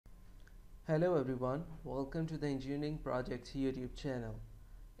Hello everyone, welcome to the Engineering Projects YouTube channel.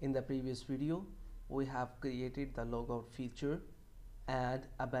 In the previous video, we have created the logout feature and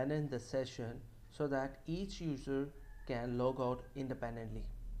abandoned the session so that each user can log out independently.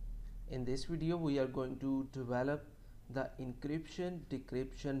 In this video, we are going to develop the encryption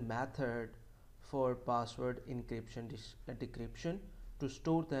decryption method for password encryption decryption to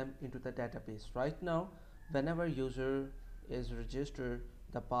store them into the database. Right now, whenever user is registered,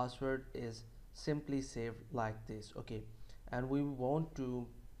 the password is simply saved like this, okay, and we want to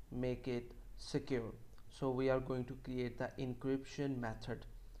make it secure, so we are going to create the encryption method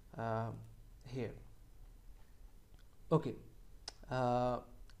here. Okay, uh,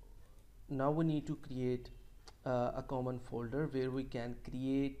 now we need to create a common folder where we can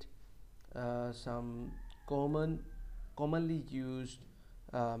create some commonly used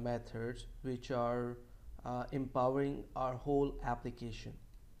methods which are empowering our whole application.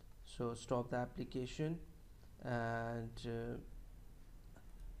 So stop the application, and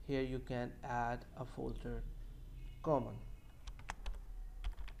here you can add a folder common.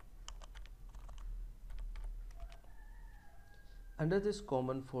 Under this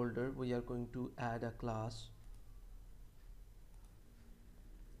common folder, we are going to add a class.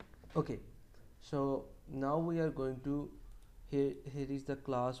 Okay, so now we are going to here is the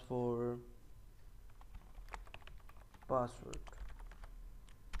class for password.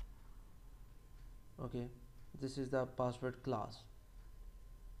 Okay, this is the password class.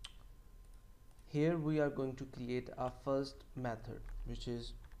 Here we are going to create our first method, which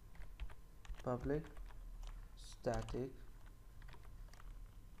is public static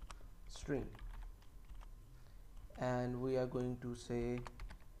string, and we are going to say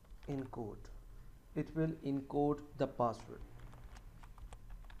encode. It will encode the password.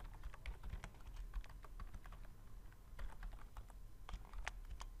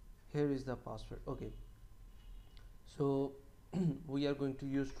 Here is the password. Okay, so we are going to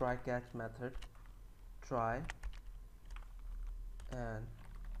use try catch method. Try and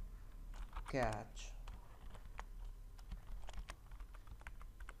catch.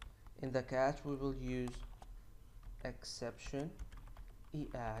 In the catch we will use exception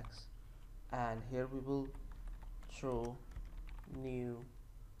ex, and here we will throw new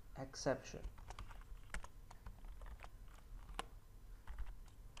exception.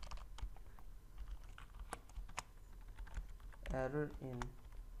 Error in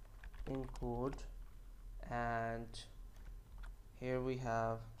encode, and here we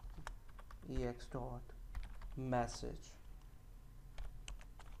have ex dot message.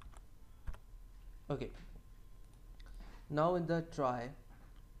 Okay, now in the try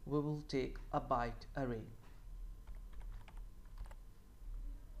we will take a byte array.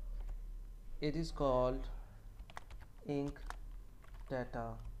 It is called inc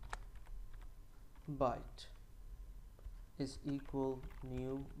data byte is equal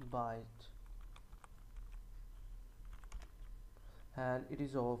new byte, and it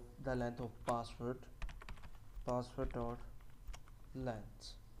is of the length of password dot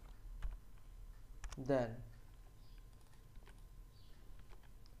length. Then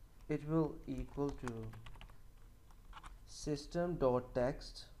it will equal to system dot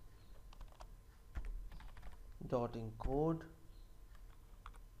text dot encode.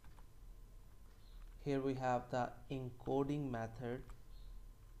 Here we have the encoding method.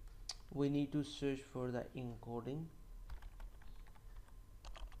 We need to search for the encoding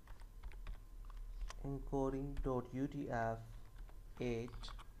utf8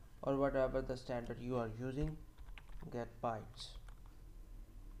 or whatever the standard you are using, get bytes,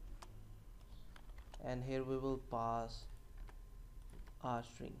 and here we will pass a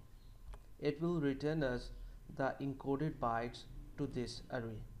string. It will return us the encoded bytes to this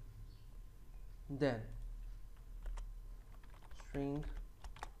array. Then string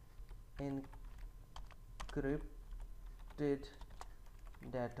encrypted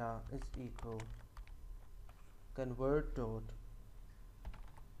data is equal convert dot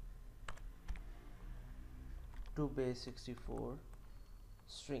to base64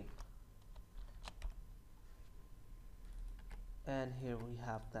 string, and here we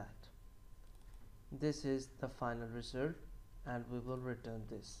have that. This is the final result, and we will return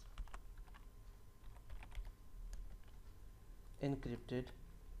this encrypted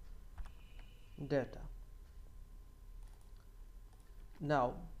data.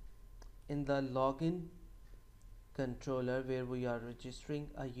 Now in the login controller where we are registering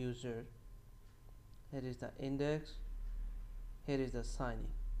a user, here is the index, here is the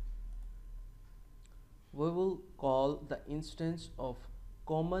signing. We will call the instance of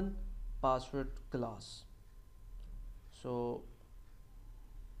common password class. So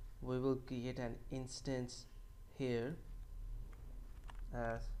we will create an instance here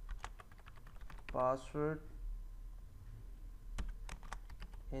as password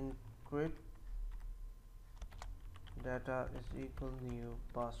encrypt data is equal new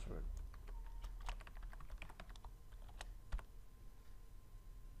password.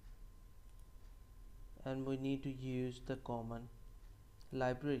 And we need to use the common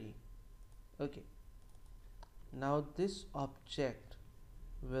library. Okay, now this object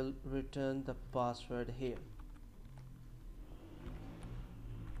will return the password here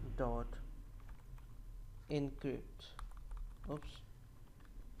dot encrypt. Oops,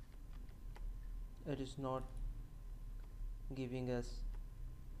 it is not giving us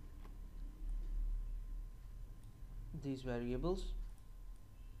these variables.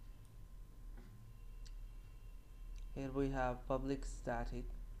 Here we have public static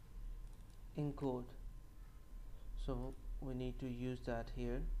encode, so we need to use that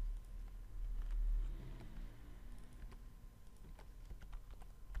here.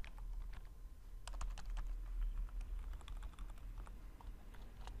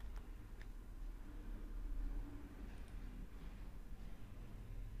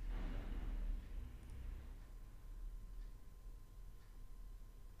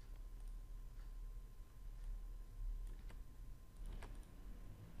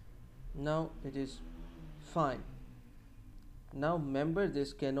 Now it is fine. Now remember,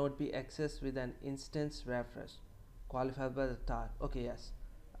 this cannot be accessed with an instance reference qualified by the type. Okay, yes,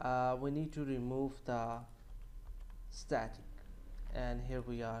 we need to remove the static, and here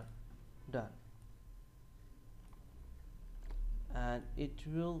we are done, and it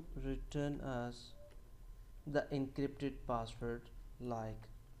will return us the encrypted password like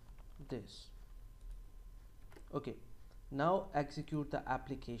this. Okay, now execute the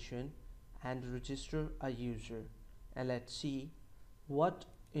application and register a user, and let's see what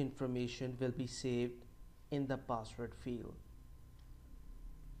information will be saved in the password field.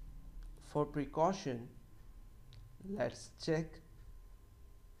 For precaution, let's check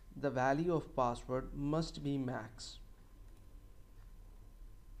the value of password must be max.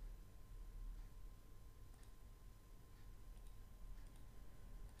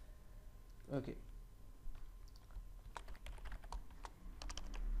 Okay,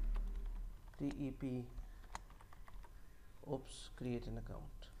 TEP, oops, create an account,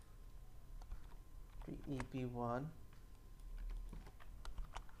 TEP1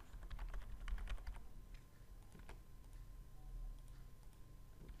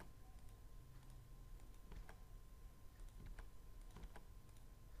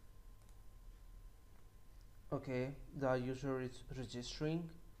 okay, the user is registering,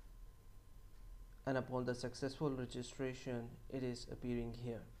 and upon the successful registration it is appearing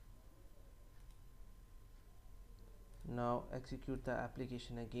here. Now execute the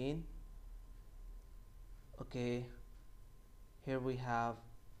application again. Okay, here we have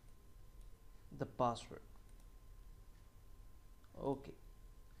the password. Okay,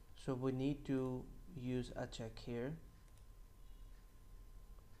 so we need to use a check here,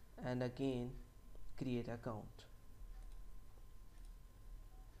 and again create account.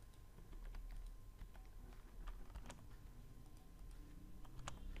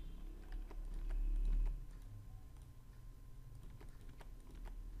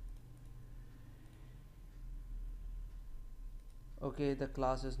 Okay, the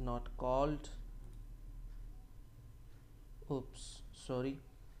class is not called. Oops, sorry,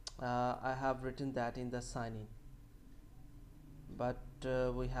 I have written that in the sign in, but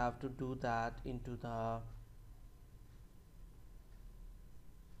we have to do that into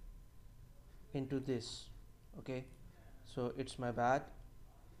this. Okay, so it's my bad.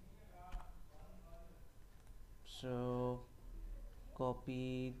 So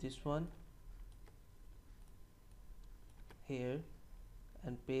copy this one here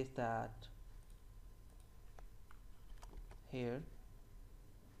and paste that here,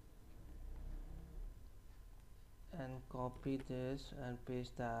 and copy this and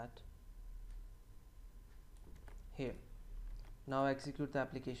paste that here. Now execute the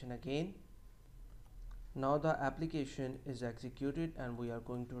application again. Now the application is executed, and we are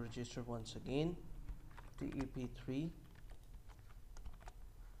going to register once again, TEP3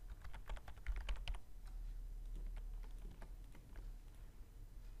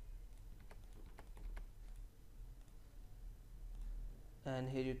 and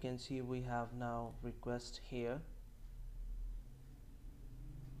here you can see we have now request here,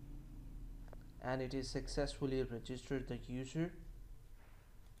 and it is successfully registered the user.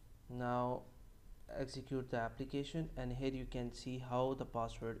 Now execute the application, and here you can see how the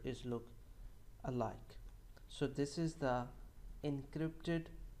password is look alike. So this is the encrypted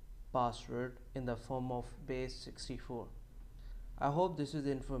password in the form of Base64. I hope this is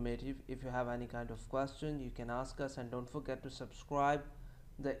informative. If you have any kind of question, you can ask us, and don't forget to subscribe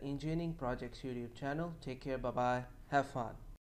the Engineering Projects YouTube channel. Take care. Bye bye. Have fun.